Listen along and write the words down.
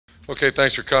Okay,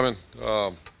 thanks for coming.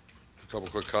 A couple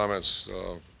quick comments.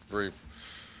 Very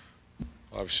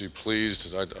obviously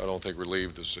pleased. I don't think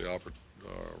relieved is the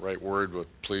right word, but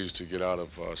pleased to get out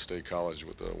of State College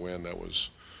with a win. That was,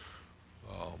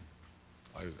 um,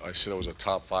 I said it was a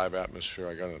top 5 atmosphere.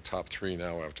 I got in the top 3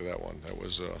 now after that one. That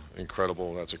was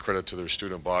incredible. That's a credit to their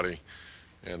student body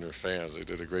and their fans. They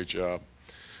did a great job.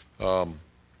 Um,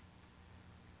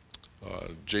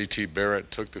 JT Barrett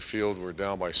took the field. We're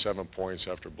down by 7 points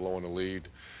after blowing the lead.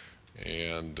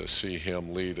 And to see him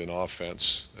lead an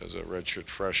offense as a redshirt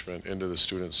freshman into the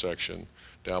student section,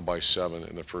 down by 7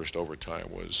 in the first overtime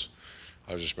was,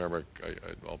 I just remember,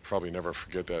 I'll probably never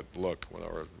forget that look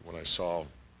when I saw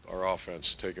our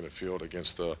offense taking the field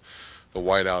against the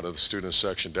whiteout of the student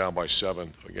section, down by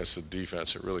 7 against the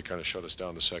defense. It really kind of shut us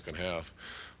down the second half.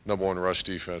 #1 rush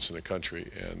defense in the country,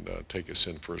 and take us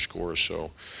in for a score. So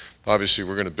obviously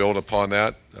we're going to build upon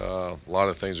that. A lot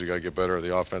of things we got to get better.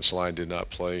 The offensive line did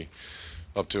not play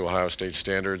up to Ohio State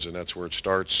standards, and that's where it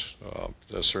starts.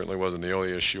 That certainly wasn't the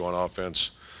only issue on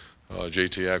offense.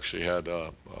 JT actually had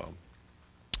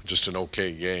just an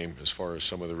okay game as far as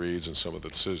some of the reads and some of the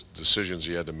decisions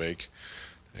he had to make.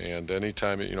 And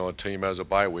anytime a team has a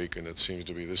bye week, and it seems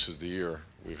to be this is the year,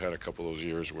 we've had a couple of those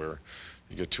years where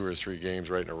you get 2 or 3 games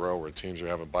right in a row where teams are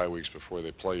having bye weeks before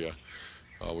they play you.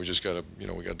 We just got to,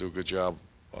 we got to do a good job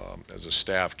as a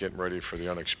staff getting ready for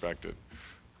the unexpected,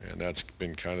 and that's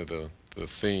been kind of the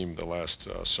theme the last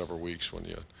several weeks when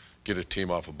you get a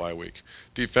team off a bye week.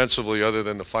 Defensively, other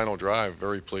than the final drive,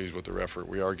 very pleased with their effort.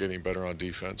 We are getting better on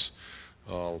defense,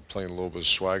 playing a little bit of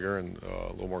swagger and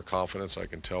a little more confidence. I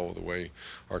can tell the way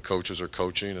our coaches are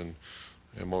coaching,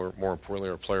 and more importantly,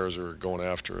 our players are going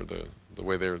after the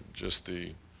way they're just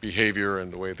the behavior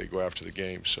and the way they go after the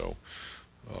game. So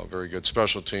very good.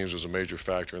 Special teams was a major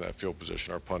factor in that field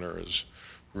position. Our punter is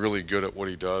really good at what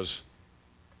he does.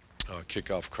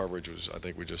 Kickoff coverage was, I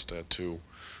think we just had 2.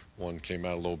 One came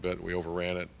out a little bit. We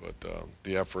overran it, but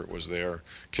the effort was there.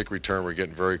 Kick return, we're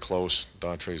getting very close.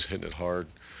 Dontre's hitting it hard.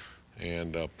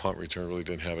 And punt return really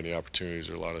didn't have any opportunities.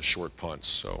 There were a lot of short punts.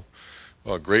 So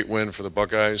great win for the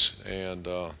Buckeyes, and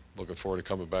looking forward to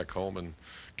coming back home and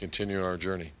continuing our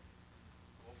journey.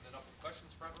 Open it up with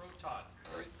questions, front row, Todd.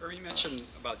 Irvin, you mentioned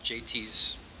about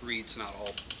JT's reads not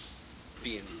all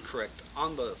being correct.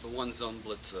 On the one zone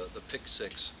blitz, the pick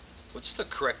 6, what's the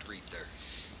correct read there?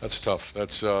 That's tough.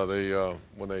 That's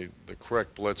when the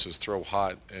correct blitz is throw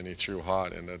hot, and he threw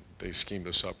hot, and they schemed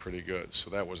us up pretty good. So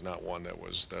that was not one that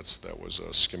was a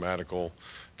schematical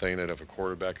thing that if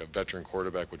a veteran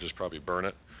quarterback would just probably burn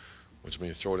it, which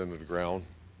means throw it into the ground.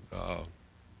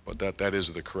 But that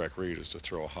is the correct read, is to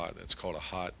throw a hot. It's called a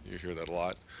hot. You hear that a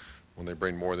lot. When they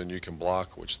bring more than you can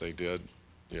block, which they did,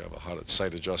 you have a hot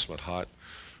sight adjustment hot,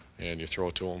 and you throw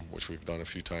it to them, which we've done a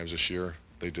few times this year.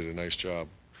 They did a nice job.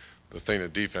 The thing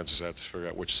that defenses have to figure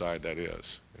out which side that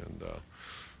is, and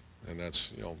that's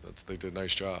they did a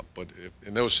nice job. But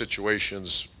in those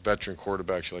situations, veteran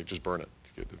quarterbacks, like, just burn it.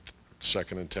 Get the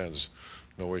 2nd and 10s,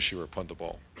 no issue, or punt the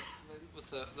ball.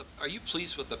 Are you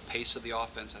pleased with the pace of the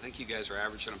offense? I think you guys are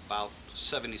averaging about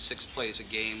 76 plays a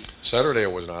game. Saturday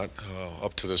it was not.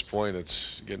 Up to this point,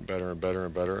 it's getting better and better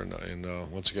and better. And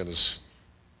once again,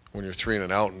 when you're 3 and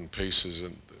an out and paces,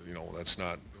 and that's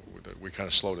not. We kind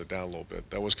of slowed it down a little bit.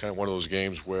 That was kind of one of those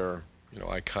games where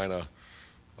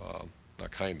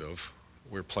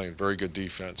we're playing very good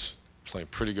defense, playing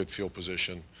pretty good field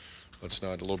position. That's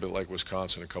not a little bit like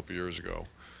Wisconsin a couple years ago.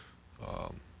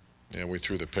 And we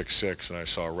threw the pick 6, and I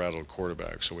saw a rattled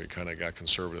quarterback, so we kind of got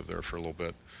conservative there for a little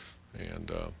bit,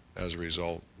 and as a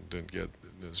result, didn't get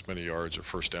as many yards or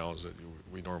first downs that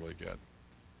we normally get.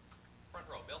 Front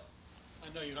row, Bill.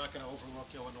 I know you're not going to overlook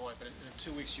Illinois, but in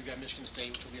 2 weeks you've got Michigan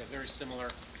State, which will be a very similar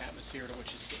atmosphere to what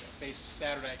you face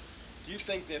Saturday. Do you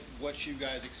think that what you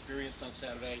guys experienced on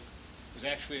Saturday was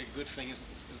actually a good thing?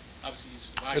 Obviously, you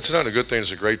survived. It's not a good thing;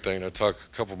 it's a great thing. A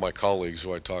couple of my colleagues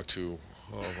who I talk to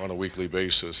on a weekly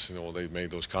basis, they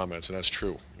made those comments, and that's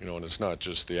true. And it's not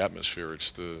just the atmosphere;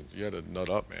 it's you had to nut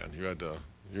up, man.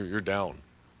 You're down.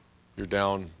 You're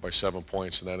down by 7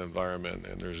 points in that environment,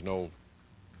 and there's no.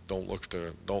 Don't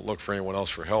look for anyone else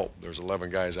for help. There's 11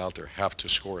 guys out there have to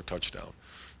score a touchdown,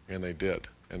 and they did.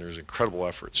 And there's incredible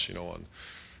efforts, on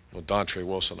Dontre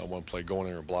Wilson on one play going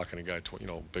in and blocking a guy,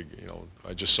 big.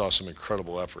 I just saw some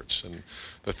incredible efforts. And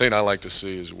the thing I like to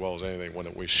see as well as anything,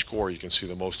 when we score, you can see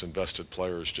the most invested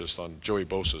players. Just on Joey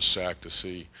Bosa's sack, to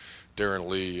see Darren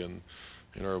Lee and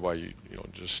everybody,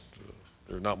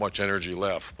 there's not much energy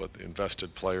left, but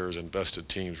invested players, invested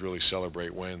teams really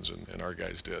celebrate wins, and our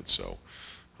guys did. So.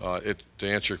 To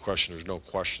answer your question, there's no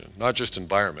question. Not just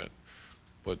environment,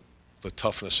 but the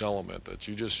toughness element that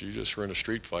you just were in a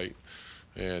street fight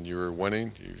and you were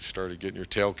winning. You started getting your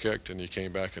tail kicked and you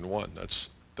came back and won.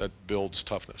 That builds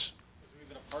toughness. Has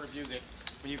there been a part of you that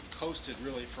when you coasted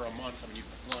really for a month, I mean,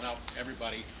 you've blown out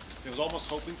everybody, it was almost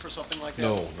hoping for something like that?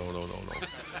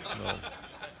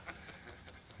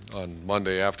 No. On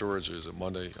Monday afterwards, on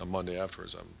Monday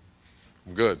afterwards,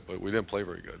 I'm good, but we didn't play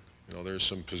very good. You know, there's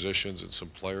some positions and some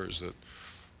players that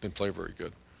didn't play very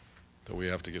good that we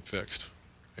have to get fixed.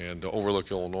 And to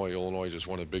overlook Illinois, Illinois just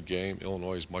won a big game.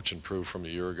 Illinois is much improved from a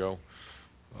year ago.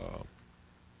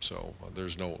 So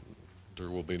there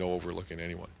will be no overlooking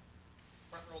anyone.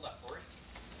 Front row left, Lori.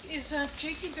 Is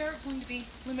JT Barrett going to be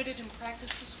limited in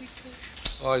practice this week,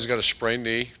 Coach? He's got a sprained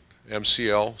knee,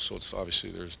 MCL, so it's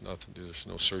obviously there's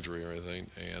no surgery or anything,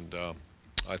 and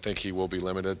I think he will be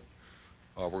limited.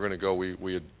 We're going to go.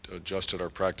 We had adjusted our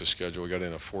practice schedule. We got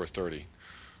in at 4:30,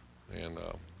 and I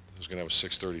was going to have a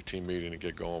 6:30 team meeting to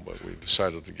get going, but we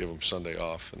decided to give him Sunday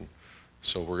off, and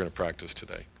so we're going to practice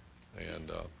today,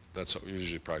 and that's what we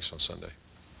usually practice on Sunday.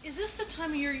 Is this the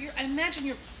time of year? I imagine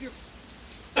you're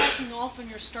backing off on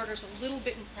your starters a little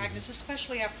bit in practice,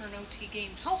 especially after an OT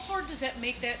game. How hard does that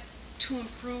make that to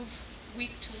improve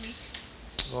week to week?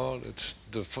 Well, it's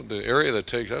the area that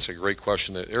takes. That's a great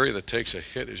question. The area that takes a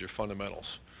hit is your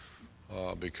fundamentals,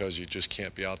 because you just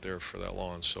can't be out there for that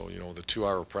long. So you know the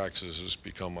 2-hour practices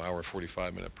become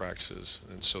 1-45-minute practices,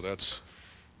 and so that's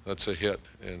a hit.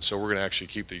 And so we're going to actually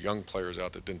keep the young players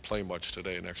out that didn't play much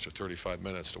today an extra 35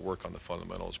 minutes to work on the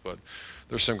fundamentals. But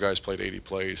there's some guys played 80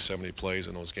 plays, 70 plays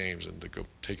in those games, and to go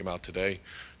take them out today,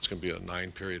 it's going to be a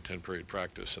 9-period, 10-period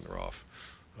practice, and they're off.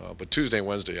 But Tuesday and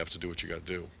Wednesday you have to do what you got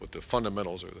to do. But the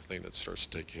fundamentals are the thing that starts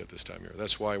to take a hit this time of year.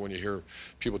 That's why when you hear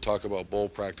people talk about bowl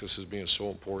practices being so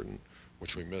important,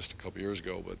 which we missed a couple years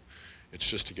ago, but it's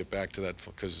just to get back to that,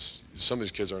 because some of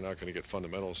these kids are not going to get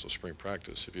fundamentals till spring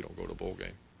practice if you don't go to a bowl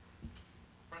game.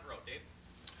 Front row, Dave.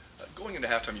 Going into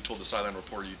halftime, you told the sideline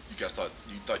reporter you guys thought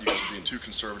you guys were being too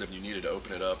conservative and you needed to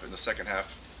open it up. In the second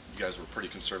half, you guys were pretty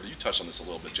conservative. You touched on this a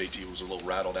little bit. JT was a little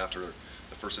rattled after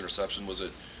the first interception. Was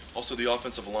it also the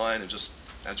offensive line? And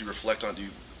just as you reflect on, do you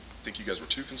think you guys were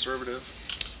too conservative?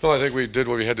 No, I think we did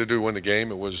what we had to do to win the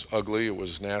game. It was ugly. It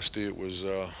was nasty. It was.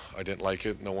 I didn't like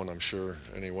it. No one, I'm sure,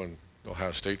 anyone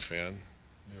Ohio State fan.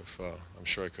 If I'm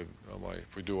sure I could,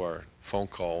 if we do our phone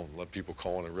call and let people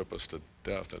call in and rip us to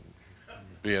death, that'd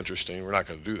be interesting. We're not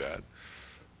going to do that.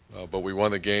 But we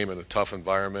won the game in a tough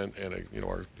environment, and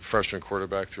our freshman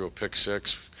quarterback threw a pick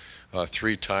six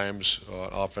 3 times.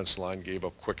 Offensive line gave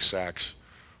up quick sacks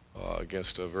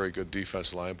against a very good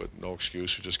defensive line, but no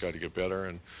excuse. We just got to get better.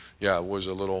 And yeah, it was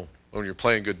a little. When you're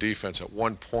playing good defense, at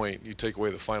one point you take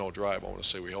away the final drive. I want to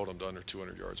say we held them to under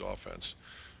 200 yards offense.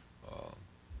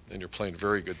 And you're playing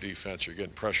very good defense. You're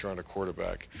getting pressure on a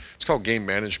quarterback. It's called game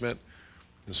management.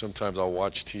 And sometimes I'll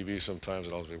watch TV sometimes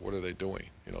and I'll say, what are they doing?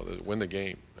 They win the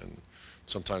game. And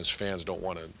sometimes fans don't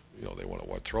want to, they want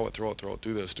to throw it,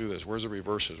 do this. Where's the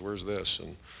reverses? Where's this?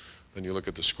 And then you look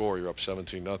at the score, you're up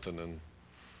 17-0, and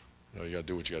you got to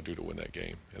do what you got to do to win that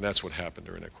game. And that's what happened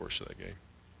during that course of that game.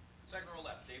 Second row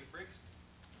left, David Briggs.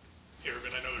 Hey,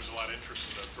 Urban, I know there's a lot of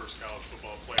interest in the first college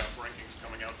football playoff rankings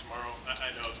coming out tomorrow.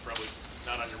 I know it's probably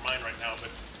not on your mind right now,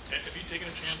 but have you taken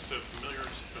a chance to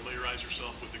familiarize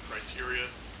yourself with the criteria?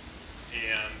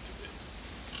 And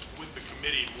with the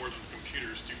committee, more than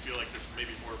computers, do you feel like there's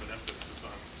maybe more of an emphasis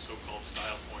on so-called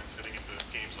style points heading into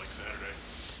games like Saturday?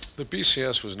 The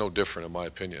BCS was no different, in my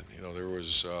opinion. There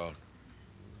was,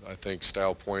 I think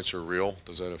style points are real.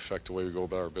 Does that affect the way we go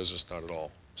about our business? Not at all.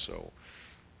 So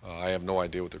I have no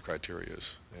idea what the criteria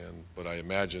is, but I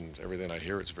imagine everything I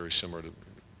hear, it's very similar to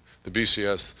the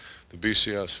BCS. The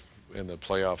BCS and the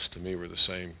playoffs to me were the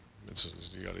same.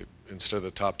 You got to, instead of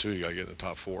the top 2, you got to get in the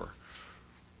top 4. Another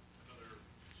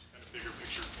kind of bigger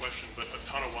picture question, but a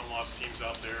ton of one-loss teams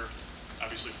out there.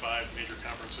 Obviously, 5 major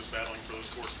conferences battling for those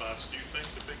 4 spots. Do you think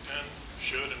the Big Ten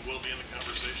should and will be in the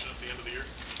conversation at the end of the year?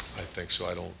 I think so.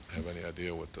 I don't have any idea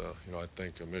what the. I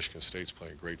think Michigan State's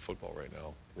playing great football right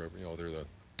now. They're the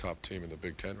top team in the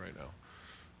Big Ten right now,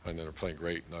 and they're playing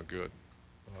great, not good.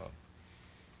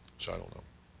 So I don't know.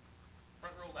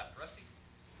 Front row left, Rusty.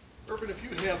 Urban, if you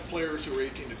have players who are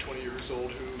 18 to 20 years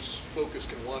old whose focus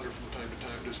can wander from time to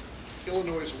time, does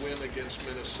Illinois' win against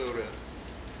Minnesota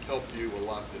help you a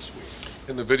lot this week?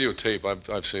 In the videotape,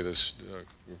 I've said this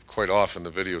quite often.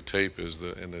 The videotape is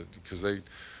because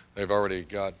they've already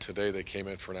got today. They came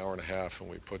in for an hour and a half, and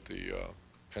we put the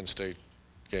Penn State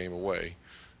game away,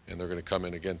 and they're going to come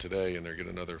in again today, and they're going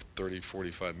to get another 30,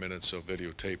 45 minutes of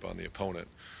videotape on the opponent.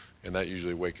 and that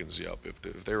usually wakens you up. If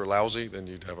they were lousy, then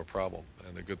you'd have a problem.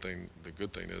 And the good thing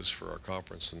is for our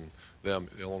conference and them,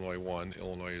 Illinois won.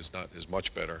 Illinois is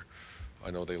much better. I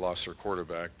know they lost their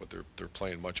quarterback, but they're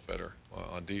playing much better.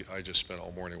 I just spent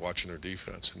all morning watching their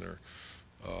defense, and they're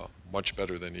much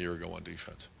better than a year ago on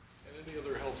defense. And any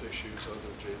other health issues other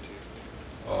than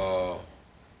JT?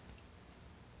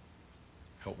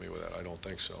 Help me with that. I don't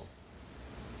think so.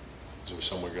 Is there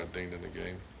someone got dinged in the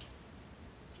game?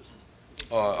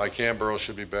 Canberra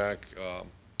should be back.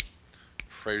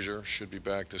 Frazier should be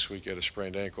back this week at a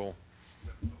sprained ankle.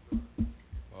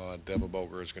 Devin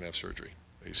Boger is going to have surgery,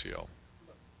 ACL.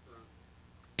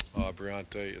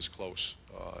 Briante is close,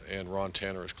 and Ron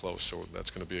Tanner is close, so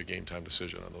that's going to be a game-time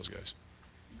decision on those guys.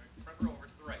 Front row over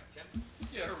to the right. Tim?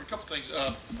 Yeah, Irvin, a couple things.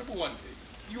 Number one,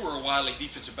 you were a wily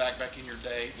defensive back in your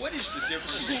day. What is the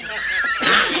difference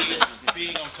between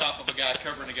being on top of a guy,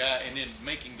 covering a guy, and then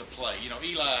making the play? You know,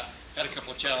 Eli had a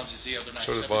couple of challenges the other night.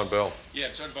 So did Von Bell.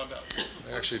 Yeah, so did Von Bell.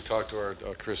 I actually talked to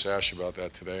our Chris Ash about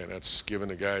that today, and that's giving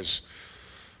the guys,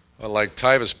 like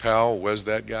Tyvis Powell was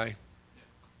that guy,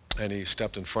 and he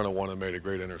stepped in front of one and made a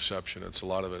great interception. It's a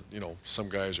lot of it, you know, some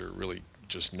guys are really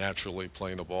just naturally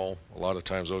playing the ball. A lot of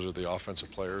times those are the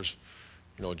offensive players.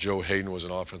 You know, Joe Hayden was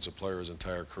an offensive player his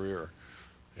entire career,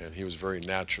 and he was very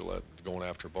natural at going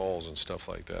after balls and stuff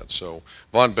like that. So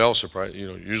Von Bell,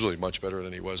 usually much better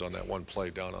than he was on that one play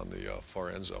down on the far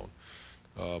end zone.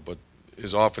 But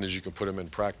as often as you can put him in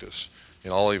practice,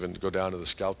 and I'll even go down to the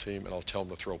scout team and I'll tell him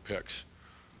to throw picks.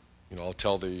 You know, I'll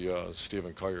tell the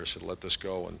Stephen Collier, said, let this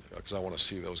go, and because I want to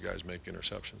see those guys make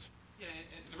interceptions. Yeah,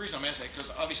 and the reason I'm asking that,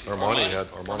 because obviously Armani had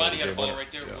a ball right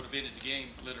there, yeah. would have ended the game.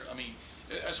 I mean,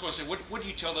 I just want to say, what do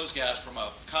you tell those guys from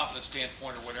a confidence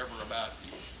standpoint or whatever about,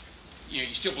 you know,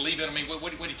 you still believe in them? I mean,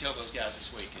 what do you tell those guys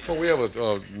this week? Well, we have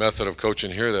a method of coaching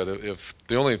here that if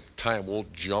the only time we'll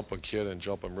jump a kid and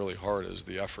jump him really hard is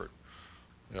the effort.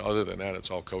 You know, other than that,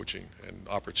 it's all coaching and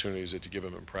opportunities that you give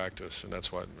them in practice, and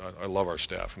that's why I love our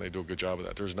staff, and they do a good job of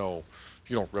that.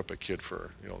 You don't rip a kid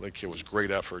for, you know, that kid was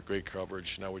great effort, great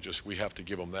coverage. Now we have to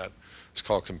give them that. It's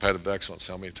called competitive excellence.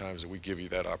 How many times do we give you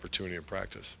that opportunity in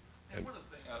practice? And one of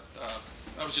the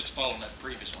things, I was just following that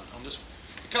previous one. On this one,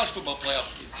 the college football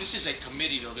playoff, this is a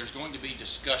committee, though. There's going to be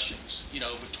discussions, you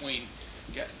know, between.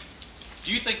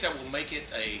 Do you think that will make it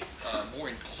a more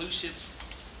inclusive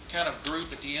kind of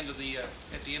group at the end of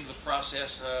the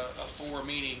process? For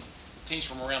meaning teams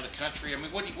from around the country. I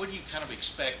mean, what do you kind of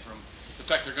expect from the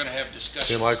fact they're going to have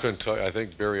discussions? Tim, I couldn't tell you. I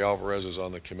think Barry Alvarez is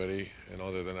on the committee, and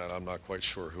other than that, I'm not quite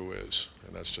sure who is.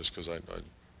 And that's just because I'm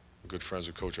good friends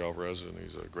with Coach Alvarez, and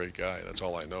he's a great guy. That's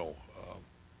all I know.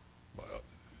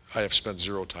 I have spent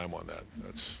zero time on that.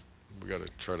 We got to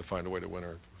try to find a way to win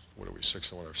our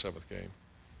 6th and win our 7th game.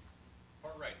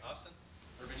 All right, Austin.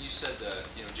 Urban, you said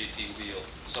you know, JT will be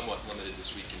somewhat limited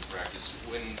this week in practice.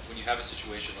 When you have a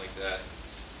situation like that,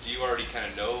 do you already kind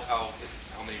of know how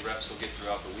many reps he'll get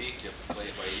throughout the week? Do you have to play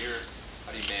it by ear?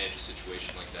 How do you manage a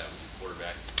situation like that with the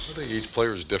quarterback? I think each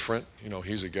player is different. You know,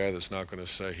 he's a guy that's not going to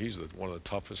say he's one of the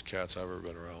toughest cats I've ever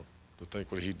been around. To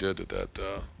think what he did to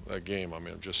that game, I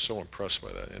mean, I'm just so impressed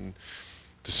by that. And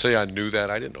to say I knew that,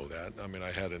 I didn't know that. I mean,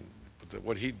 I hadn't. But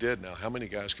what he did now, how many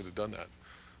guys could have done that?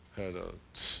 Had a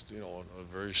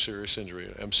very serious injury.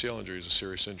 An MCL injury is a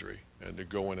serious injury, and to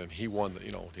go in and he won.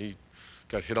 He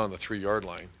got hit on the 3-yard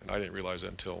line, and I didn't realize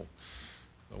that until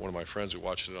one of my friends who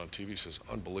watched it on TV says,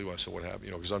 "Unbelievable." I said, "What happened?"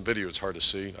 You know, because on video it's hard to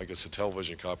see. I guess the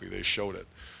television copy they showed it,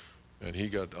 and he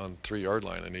got on 3-yard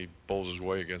line and he bowls his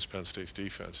way against Penn State's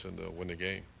defense and win the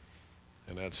game.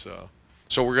 And that's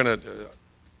so we're gonna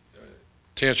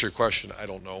to answer your question. I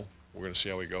don't know. We're going to see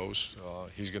how he goes.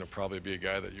 He's going to probably be a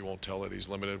guy that you won't tell that he's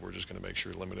limited. We're just going to make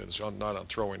sure he's limited. It's not on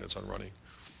throwing, it's on running.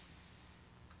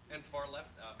 And far left,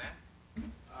 Matt.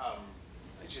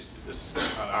 This is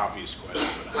an obvious question,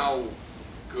 but how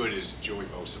good is Joey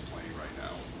Bosa playing right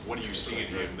now? What do you see in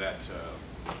him that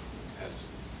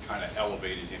has kind of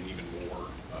elevated him even more?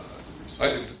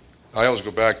 I always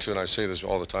go back to, and I say this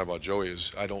all the time about Joey,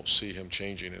 is I don't see him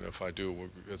changing, and if I do,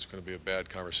 it's going to be a bad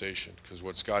conversation, because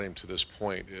what's got him to this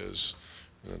point is,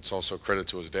 and it's also credit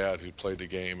to his dad who played the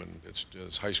game, and it's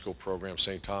his high school program,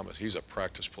 St. Thomas. He's a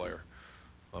practice player.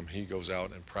 He goes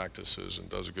out and practices and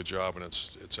does a good job, and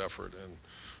it's effort,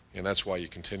 and that's why you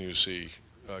continue to see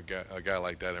a guy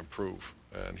like that improve,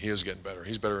 and he is getting better.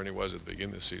 He's better than he was at the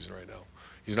beginning of the season right now.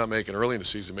 He's not making, early in the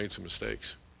season, made some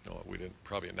mistakes. You know, we didn't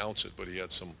probably announce it, but he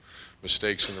had some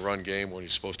mistakes in the run game when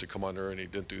he's supposed to come under, and he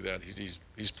didn't do that.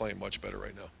 He's playing much better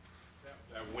right now.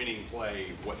 That winning play,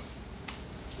 what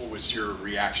was your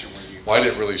reaction when you? Well, I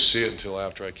didn't really see it until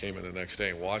after I came in the next day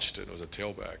and watched it. It was a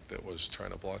tailback that was trying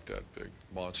to block that big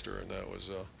monster, and that was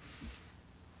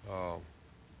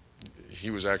he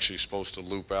was actually supposed to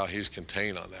loop out. He's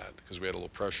contained on that because we had a little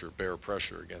pressure, bare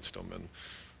pressure against him,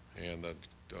 and the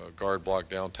guard blocked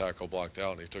down, tackle blocked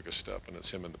out, and he took a step, and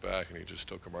it's him in the back, and he just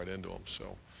took him right into him.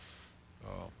 So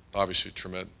obviously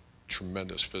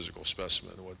tremendous physical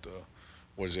specimen, what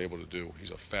he's able to do.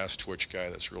 He's a fast twitch guy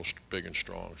that's real big and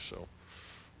strong, so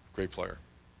great player.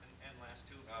 And last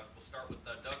two, we'll start with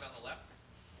Doug on the left.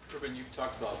 Urban, you've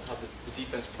talked about how the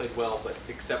defense played well, but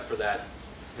except for that,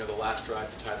 the last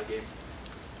drive to tie the game.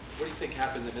 What do you think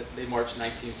happened? That they marched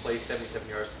 19 plays, 77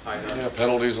 yards to tie it up? Yeah,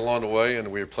 penalties along the way,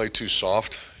 and we played too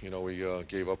soft. We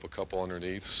gave up a couple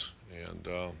underneaths, and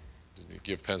you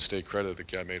give Penn State credit. The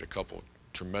guy made a couple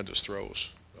tremendous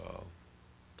throws,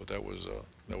 but that was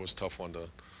a tough one to.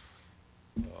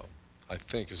 I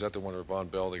think, is that the one where Von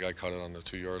Bell, the guy caught it on the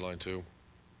 2-yard line too?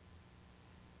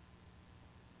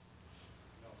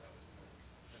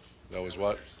 That was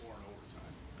what?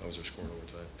 That was their score in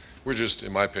overtime. We're just,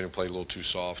 in my opinion, played a little too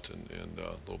soft and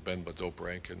a little bend but don't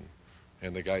break.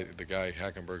 And the guy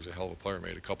Hackenberg's a hell of a player.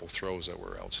 Made a couple throws that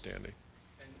were outstanding.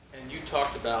 And you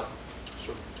talked about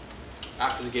sort of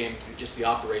after the game, just the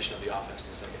operation of the offense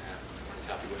in the second half. I was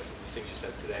happy with the things you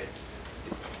said today.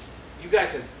 You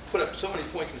guys had put up so many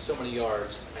points and so many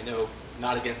yards. I know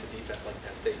not against a defense like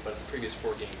Penn State, but in the previous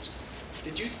 4 games.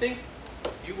 Did you think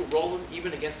you were rolling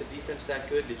even against a defense that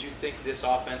good? Did you think this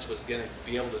offense was going to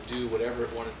be able to do whatever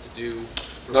it wanted to do?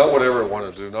 Not whatever it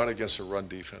wanted to do, not against a run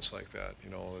defense like that.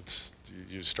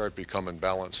 You start becoming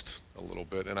balanced a little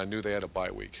bit, and I knew they had a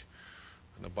bye week.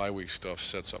 And the bye week stuff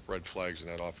sets up red flags in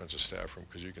that offensive staff room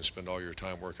because you can spend all your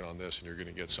time working on this and you're going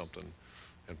to get something.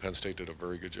 And Penn State did a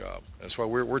very good job. That's why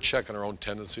we're checking our own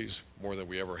tendencies more than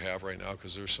we ever have right now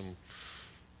because there's some,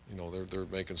 they're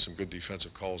making some good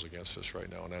defensive calls against us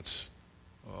right now, and that's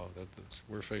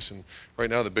we're facing right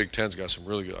now. The Big Ten's got some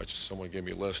really good. Someone gave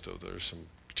me a list of there's some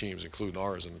teams, including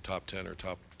ours, in the top 10 or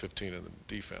top 15 in the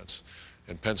defense.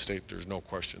 And Penn State, there's no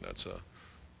question that's a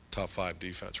top 5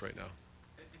 defense right now.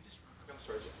 I'm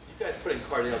sorry, you guys put in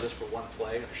Cardale just for one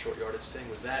play on a short yardage thing.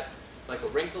 Was that like a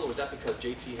wrinkle, or was that because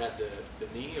JT had the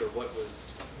knee, or what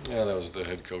was? Yeah, that was the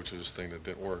head coach's thing that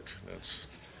didn't work.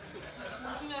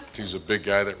 He's a big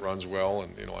guy that runs well,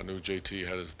 and I knew JT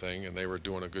had his thing, and they were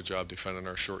doing a good job defending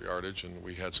our short yardage, and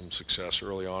we had some success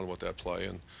early on with that play,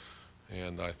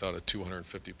 and I thought a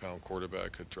 250-pound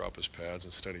quarterback could drop his pads.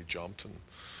 Instead, he jumped, and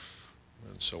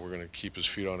so we're going to keep his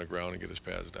feet on the ground and get his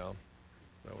pads down.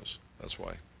 That's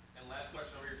why. And last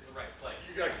question over here to the right, play.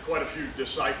 You got quite a few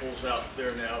disciples out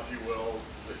there now, if you will.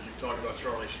 That you talked about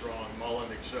Charlie Strong, Mullen,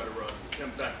 etc.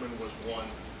 Tim Beckman was one.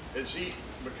 Is he,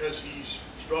 because he's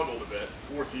struggled a bit,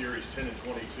 4th year, he's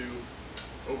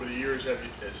 10-22. Over the years,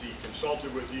 has he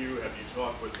consulted with you? Have you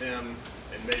talked with him?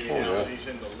 And maybe now that he's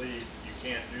in the league, you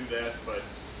can't do that, but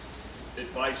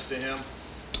advice to him?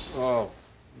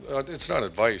 It's not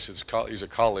advice. He's a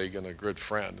colleague and a good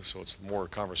friend, so it's more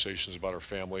conversations about our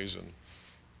families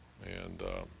and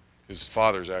his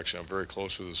father's actually. I'm very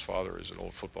close with his father. He's an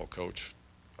old football coach.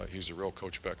 He's the real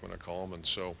Coach Beckman, I call him, and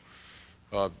so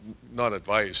not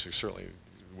advice. Certainly,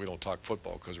 we don't talk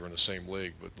football because we're in the same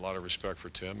league, but a lot of respect for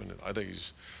Tim, and I think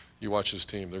you watch his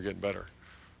team, they're getting better.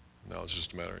 Now it's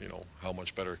just a matter, how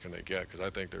much better can they get? Because I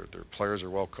think their players are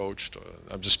well coached.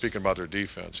 I'm just speaking about their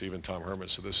defense. Even Tom Herman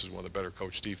said this is one of the better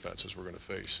coached defenses we're going to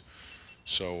face.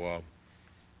 So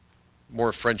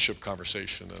more friendship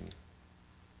conversation than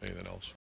anything else.